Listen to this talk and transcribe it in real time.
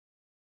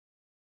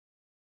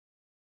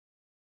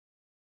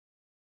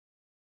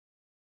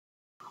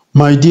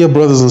My dear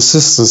brothers and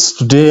sisters,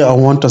 today I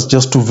want us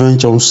just to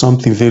venture on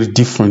something very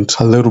different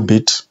a little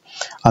bit,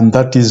 and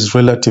that is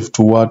relative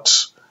to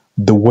what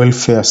the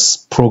welfare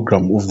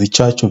program of the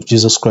Church of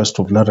Jesus Christ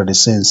of Latter-day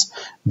Saints,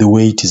 the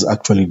way it is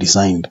actually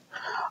designed.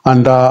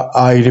 And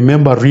I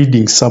remember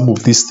reading some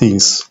of these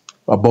things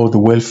about the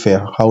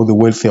welfare, how the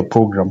welfare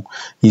program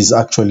is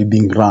actually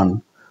being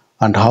run,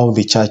 and how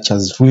the church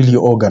has really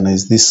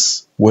organized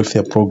this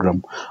welfare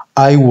program.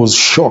 I was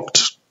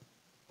shocked.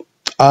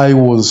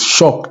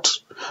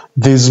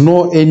 There's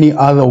no any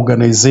other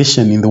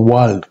organization in the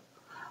world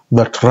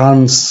that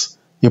runs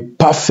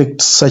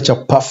such a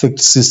perfect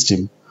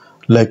system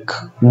like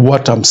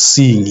what I'm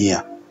seeing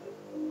here.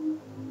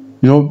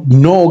 You know,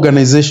 no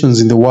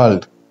organizations in the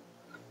world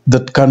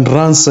that can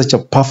run such a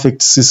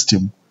perfect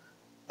system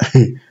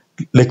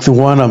like the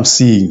one I'm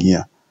seeing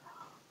here.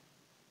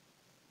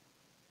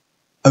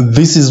 And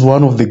this is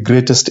one of the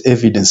greatest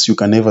evidence you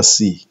can ever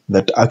see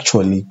that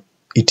actually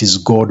it is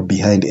God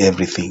behind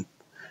everything.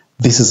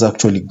 This is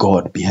actually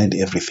God behind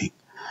everything.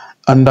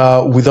 And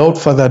without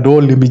further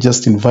ado, let me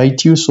just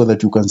invite you so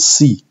that you can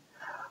see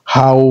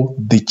how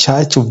the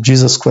Church of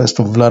Jesus Christ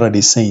of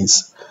Latter-day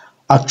Saints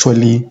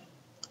actually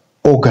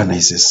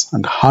organizes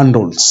and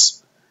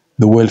handles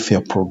the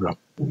welfare program.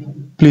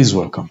 Please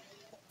welcome.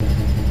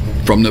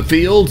 From the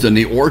fields and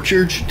the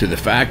orchards to the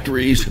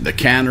factories, the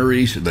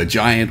canneries, the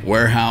giant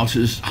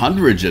warehouses,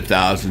 hundreds of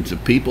thousands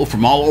of people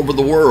from all over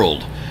the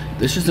world.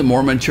 This is the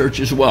Mormon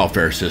Church's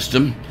welfare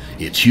system.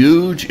 It's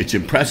huge, it's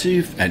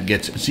impressive, and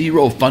gets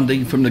zero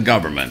funding from the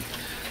government.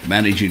 The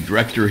managing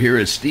director here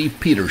is Steve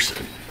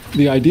Peterson.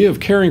 The idea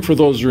of caring for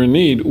those who are in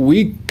need,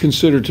 we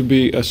consider to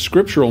be a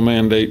scriptural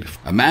mandate.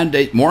 A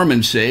mandate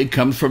Mormons say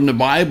comes from the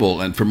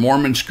Bible and from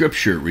Mormon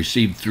scripture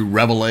received through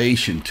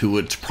revelation to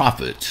its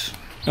prophets.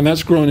 And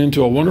that's grown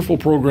into a wonderful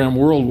program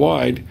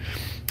worldwide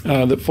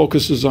that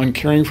focuses on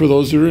caring for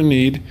those that are in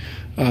need,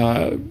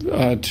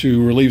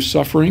 to relieve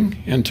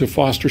suffering and to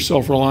foster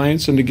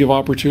self-reliance and to give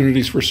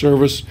opportunities for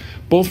service,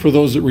 both for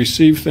those that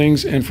receive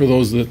things and for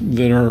those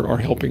that are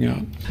helping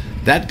out.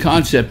 That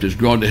concept has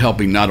grown to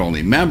helping not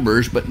only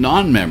members but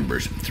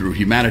non-members through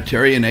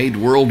humanitarian aid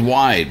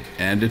worldwide,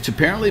 and it's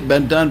apparently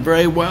been done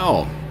very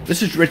well.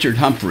 This is Richard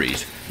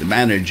Humphreys, the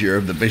manager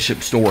of the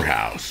Bishop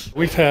Storehouse.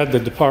 We've had the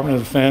Department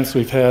of Defense,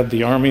 we've had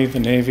the Army, the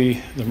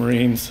Navy, the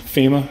Marines,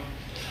 FEMA.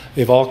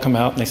 They've all come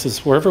out and they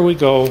says, wherever we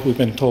go, we've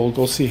been told,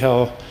 go see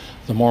how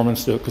the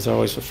Mormons do it, because they're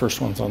always the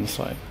first ones on the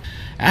site.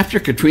 After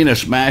Katrina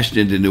smashed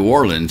into New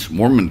Orleans,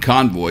 Mormon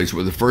convoys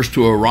were the first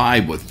to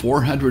arrive with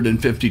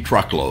 450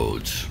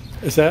 truckloads.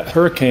 As that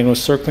hurricane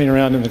was circling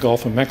around in the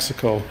Gulf of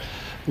Mexico,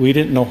 we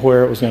didn't know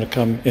where it was going to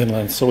come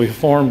inland, so we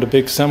formed a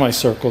big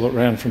semicircle that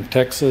ran from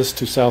Texas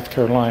to South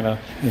Carolina.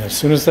 And as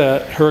soon as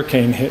that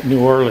hurricane hit New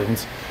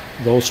Orleans,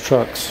 those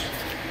trucks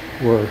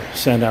were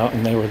sent out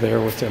and they were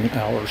there within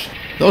hours.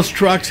 Those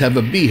trucks have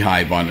a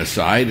beehive on the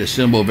side, a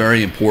symbol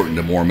very important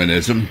to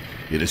Mormonism.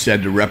 It is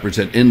said to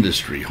represent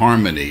industry,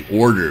 harmony,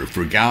 order,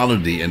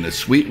 frugality, and the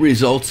sweet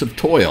results of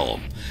toil.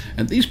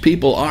 And these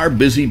people are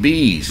busy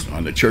bees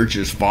on the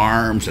church's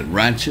farms and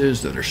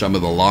ranches that are some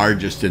of the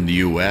largest in the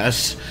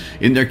U.S.,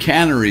 in their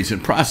canneries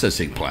and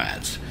processing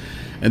plants.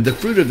 And the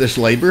fruit of this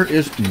labor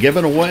is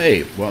given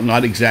away. Well,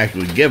 not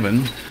exactly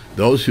given.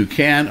 Those who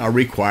can are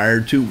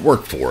required to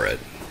work for it.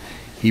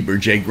 Heber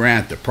J.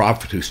 Grant, the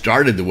prophet who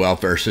started the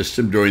welfare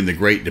system during the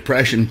Great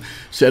Depression,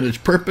 said its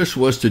purpose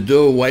was to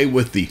do away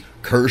with the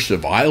curse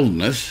of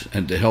idleness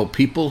and to help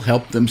people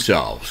help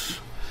themselves.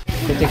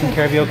 They're taking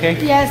care of you okay?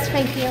 Yes,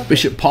 thank you.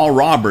 Bishop Paul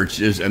Roberts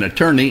is an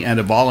attorney and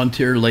a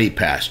volunteer lay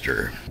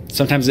pastor.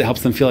 Sometimes it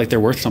helps them feel like they're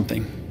worth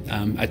something.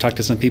 I talk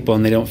to some people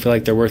and they don't feel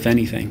like they're worth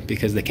anything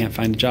because they can't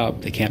find a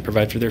job. They can't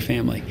provide for their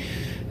family.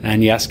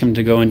 And you ask them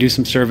to go and do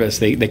some service.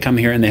 They come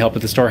here and they help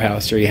at the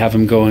storehouse, or you have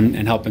them go and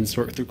help and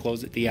sort through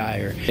clothes at DI.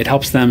 Or it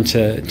helps them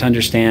to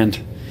understand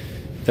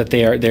that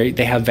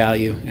they have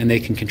value and they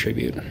can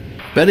contribute.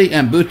 Betty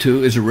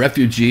Ambutu is a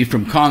refugee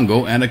from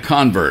Congo and a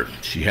convert.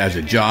 She has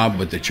a job,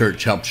 but the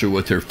church helps her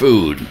with her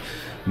food.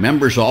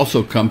 Members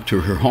also come to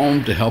her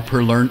home to help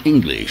her learn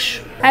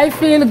English. I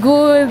feel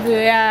good.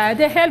 Yeah,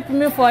 they help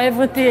me for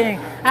everything.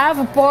 I have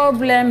a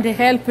problem, they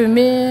help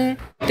me.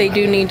 They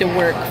do need to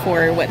work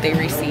for what they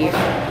receive.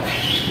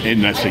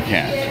 Unless they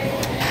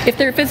can't. If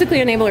they're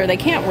physically unable or they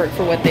can't work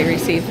for what they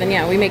receive, then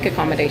yeah, we make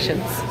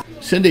accommodations.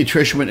 Cindy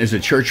Trishman is a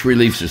Church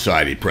Relief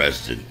Society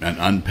president, an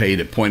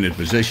unpaid appointed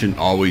position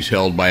always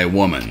held by a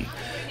woman.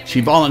 She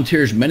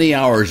volunteers many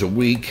hours a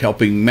week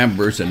helping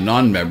members and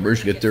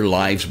non-members get their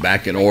lives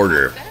back in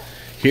order.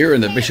 Here in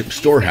the Bishop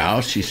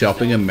Storehouse, she's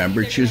helping a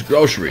member choose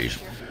groceries.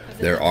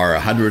 There are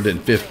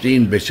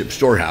 115 Bishop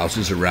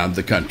Storehouses around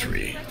the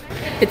country.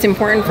 It's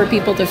important for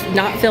people to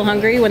not feel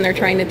hungry when they're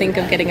trying to think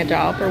of getting a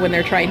job or when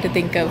they're trying to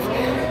think of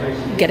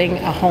getting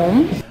a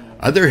home.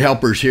 Other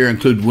helpers here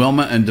include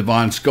Wilma and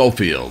Devon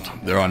Schofield.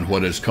 They're on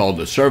what is called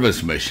a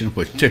service mission,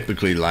 which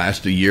typically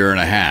lasts a year and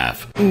a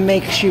half. It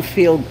makes you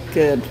feel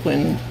good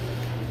when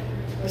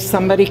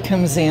somebody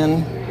comes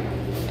in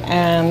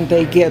and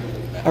they get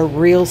a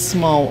real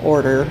small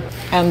order,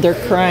 and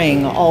they're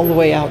crying all the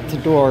way out the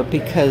door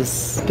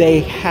because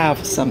they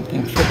have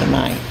something for the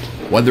night.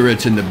 Whether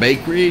it's in the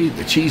bakery,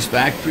 the cheese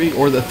factory,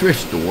 or the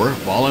thrift store,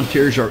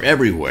 volunteers are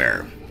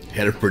everywhere.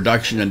 Head of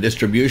Production and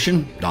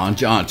Distribution, Don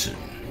Johnson.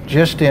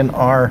 Just in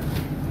our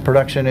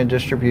production and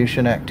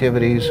distribution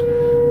activities,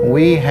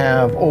 we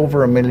have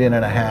over 1.5 million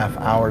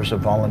hours of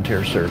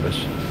volunteer service.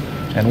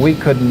 And we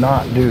could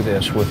not do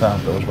this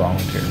without those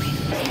volunteers.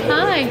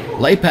 Hi.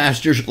 Lay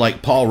pastors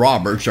like Paul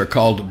Roberts are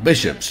called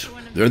bishops.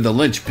 They're the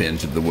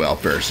linchpins of the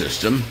welfare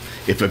system.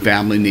 If a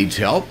family needs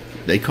help,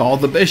 they call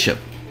the bishop.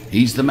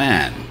 He's the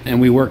man. And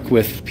we work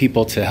with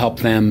people to help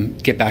them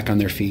get back on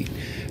their feet.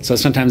 So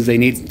sometimes they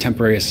need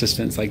temporary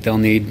assistance, like they'll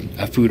need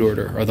a food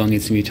order or they'll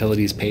need some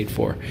utilities paid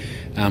for.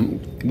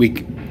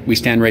 We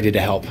stand ready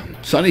to help.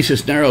 Sonny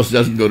Cisneros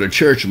doesn't go to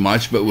church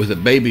much, but with a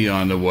baby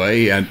on the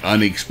way and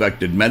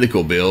unexpected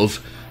medical bills,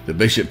 the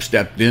bishop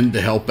stepped in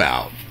to help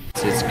out.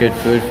 It's good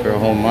food for a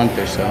whole month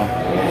or so.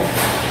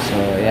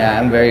 So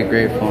yeah, I'm very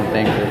grateful and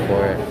thankful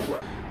for it.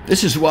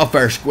 This is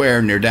Welfare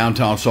Square near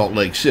downtown Salt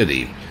Lake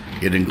City.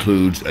 It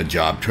includes a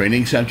job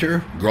training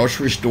center,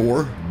 grocery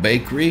store,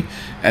 bakery,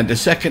 and a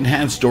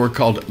second-hand store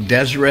called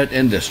Deseret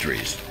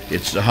Industries.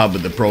 It's the hub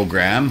of the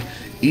program,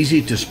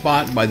 easy to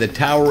spot by the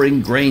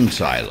towering grain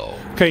silo.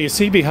 Okay, you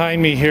see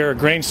behind me here a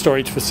grain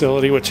storage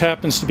facility, which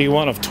happens to be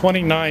one of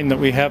 29 that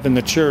we have in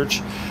the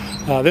church.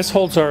 This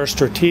holds our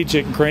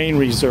strategic grain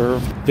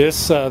reserve.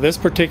 This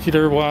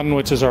particular one,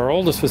 which is our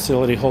oldest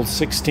facility, holds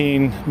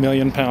 16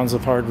 million pounds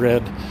of hard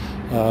red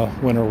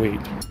winter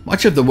wheat.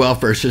 Much of the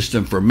welfare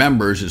system for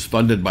members is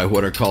funded by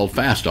what are called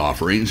fast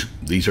offerings.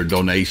 These are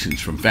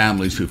donations from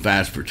families who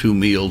fast for 2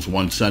 meals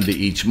one Sunday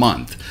each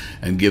month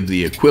and give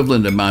the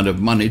equivalent amount of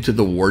money to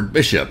the ward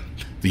bishop.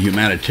 The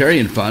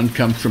humanitarian fund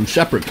comes from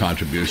separate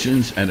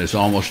contributions and is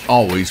almost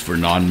always for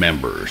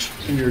non-members.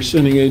 You're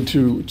sending aid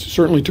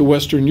certainly to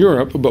Western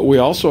Europe, but we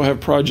also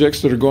have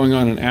projects that are going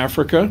on in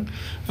Africa.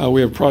 We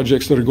have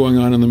projects that are going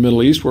on in the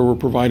Middle East where we're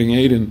providing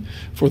aid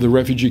for the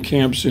refugee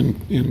camps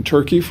in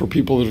Turkey for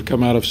people that have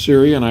come out of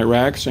Syria and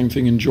Iraq, same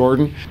thing in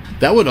Jordan.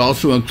 That would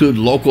also include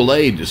local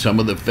aid to some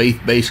of the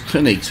faith-based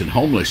clinics and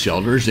homeless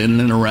shelters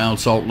in and around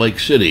Salt Lake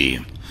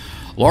City.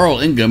 Laurel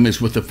Ingham is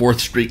with the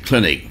 4th Street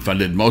Clinic,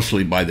 funded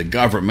mostly by the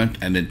government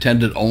and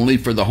intended only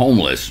for the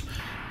homeless.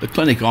 The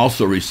clinic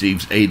also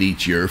receives aid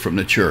each year from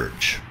the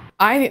church.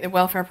 I think the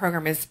welfare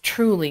program is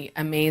truly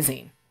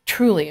amazing.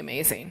 Truly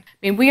amazing. I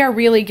mean, we are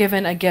really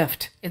given a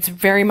gift. It's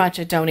very much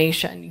a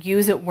donation.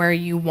 Use it where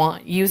you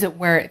want. Use it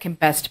where it can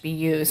best be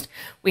used.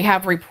 We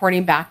have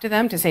reporting back to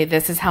them to say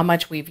this is how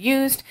much we've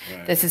used.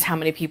 Right. This is how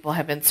many people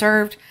have been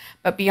served.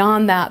 But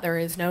beyond that, there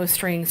is no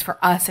strings for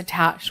us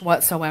attached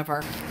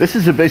whatsoever. This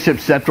is the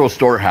Bishop's Central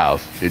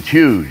Storehouse. It's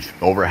huge,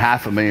 over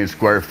 500,000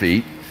 square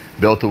feet,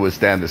 built to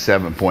withstand the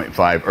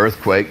 7.5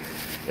 earthquake.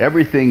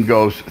 Everything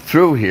goes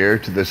through here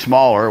to the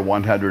smaller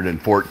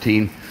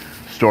 114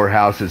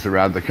 storehouses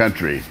around the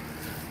country.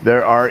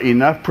 There are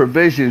enough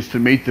provisions to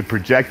meet the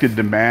projected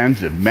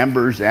demands of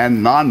members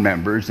and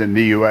non-members in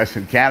the U.S.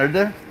 and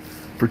Canada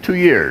for 2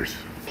 years.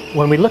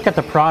 When we look at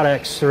the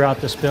products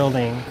throughout this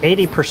building,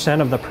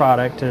 80% of the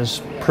product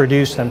is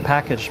produced and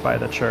packaged by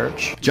the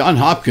church. John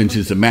Hopkins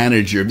is the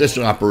manager of this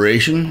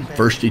operation.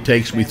 First, he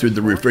takes me through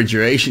the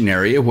refrigeration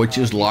area, which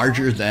is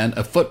larger than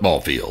a football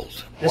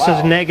field. This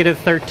is negative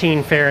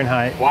 13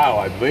 Fahrenheit. Wow,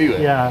 I believe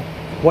it. Yeah.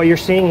 What you're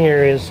seeing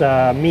here is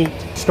meat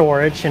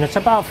storage, and it's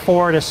about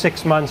 4 to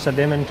 6 months of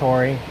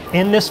inventory.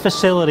 In this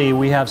facility,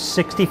 we have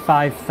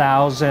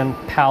 65,000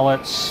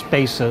 pallet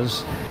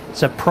spaces.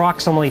 It's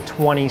approximately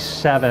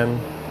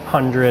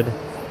 2,700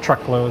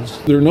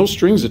 truckloads. There are no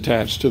strings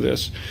attached to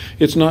this.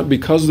 It's not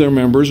because they're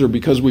members or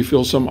because we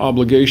feel some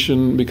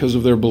obligation because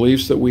of their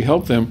beliefs that we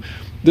help them.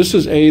 This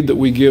is aid that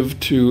we give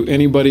to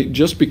anybody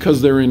just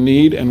because they're in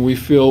need and we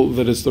feel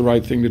that it's the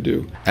right thing to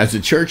do. As the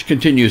church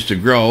continues to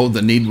grow,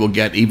 the need will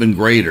get even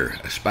greater,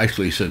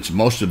 especially since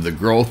most of the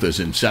growth is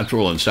in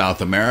Central and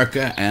South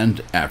America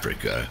and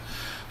Africa.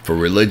 For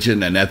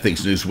Religion and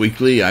Ethics News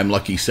Weekly, I'm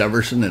Lucky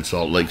Severson in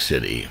Salt Lake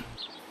City.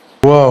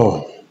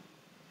 Wow.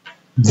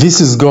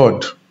 This is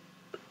God.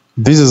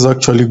 This is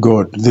actually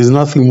God. There's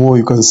nothing more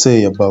you can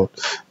say about.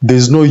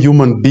 There's no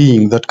human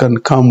being that can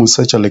come with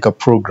such a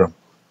program.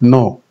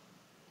 No.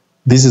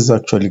 This is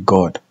actually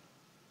God.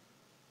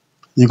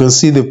 You can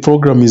see the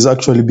program is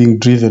actually being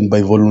driven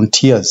by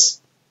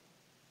volunteers.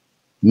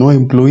 No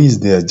employees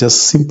there,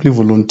 just simply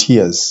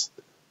volunteers.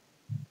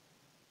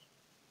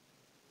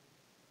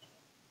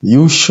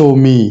 You show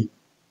me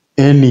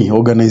any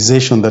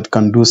organization that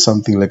can do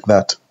something like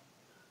that.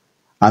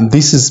 And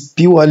this is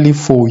purely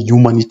for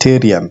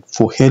humanitarian,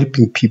 for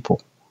helping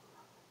people.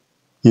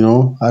 You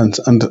know,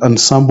 and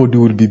somebody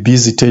will be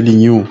busy telling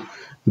you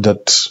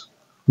that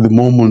the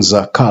Mormons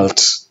are a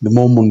cult. The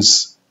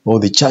Mormons or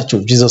the Church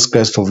of Jesus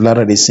Christ of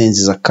Latter-day Saints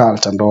is a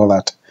cult and all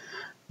that.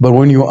 But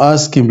when you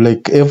ask him,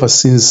 ever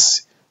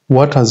since,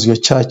 what has your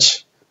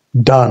church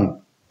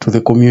done to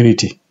the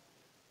community?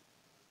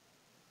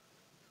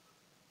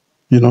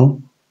 You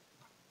know?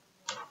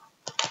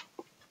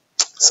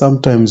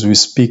 sometimes we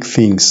speak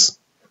things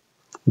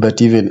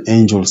that even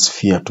angels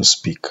fear to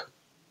speak.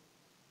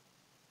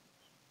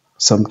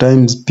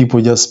 Sometimes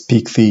people just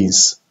speak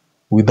things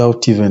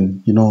without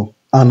even,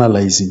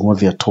 analyzing what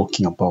they are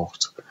talking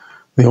about.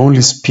 They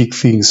only speak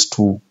things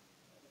to,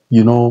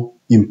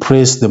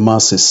 impress the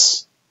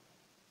masses.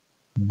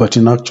 But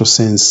in actual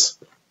sense,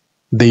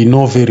 they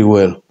know very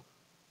well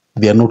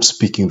they are not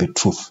speaking the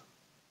truth.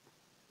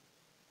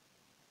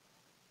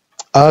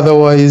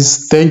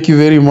 Otherwise, thank you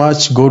very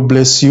much. God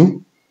bless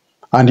you.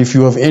 And if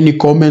you have any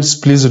comments,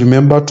 please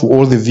remember to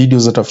all the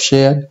videos that I've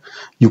shared,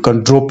 you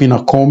can drop in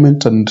a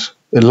comment and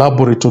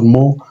elaborate on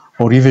more,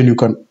 or even you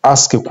can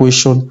ask a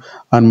question,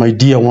 and my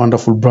dear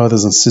wonderful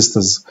brothers and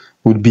sisters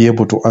will be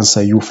able to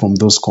answer you from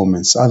those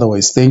comments.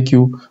 Otherwise, thank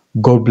you,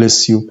 God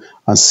bless you,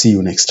 and see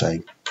you next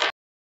time.